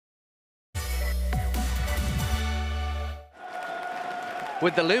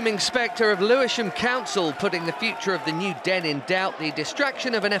With the looming spectre of Lewisham Council putting the future of the new den in doubt, the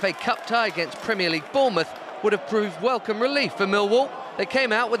distraction of an FA Cup tie against Premier League Bournemouth would have proved welcome relief for Millwall. They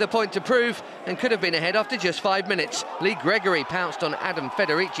came out with a point to prove and could have been ahead after just 5 minutes. Lee Gregory pounced on Adam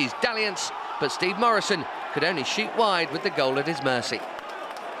Federici's dalliance, but Steve Morrison could only shoot wide with the goal at his mercy.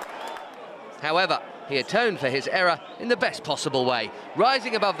 However, he atoned for his error in the best possible way,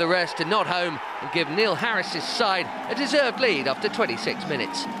 rising above the rest to nod home and give Neil Harris's side a deserved lead after 26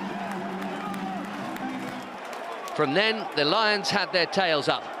 minutes. From then, the Lions had their tails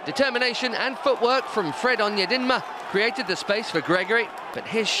up. Determination and footwork from Fred Onyedinma created the space for Gregory, but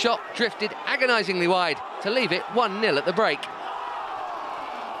his shot drifted agonisingly wide to leave it 1-0 at the break.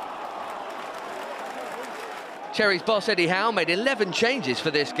 Cherry's boss Eddie Howe made 11 changes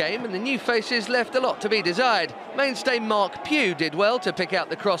for this game, and the new faces left a lot to be desired. Mainstay Mark Pugh did well to pick out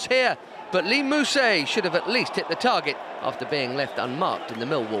the cross here, but Lee Mousset should have at least hit the target after being left unmarked in the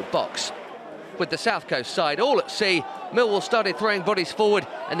Millwall box. With the South Coast side all at sea, Millwall started throwing bodies forward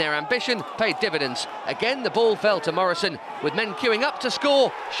and their ambition paid dividends. Again, the ball fell to Morrison. With men queuing up to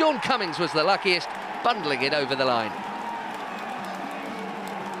score, Sean Cummings was the luckiest, bundling it over the line.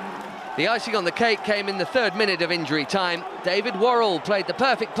 The icing on the cake came in the 3rd minute of injury time. David Worrell played the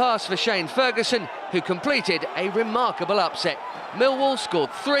perfect pass for Shane Ferguson, who completed a remarkable upset. Millwall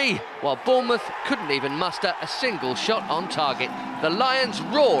scored 3, while Bournemouth couldn't even muster a single shot on target. The Lions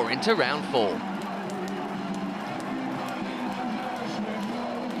roar into round 4.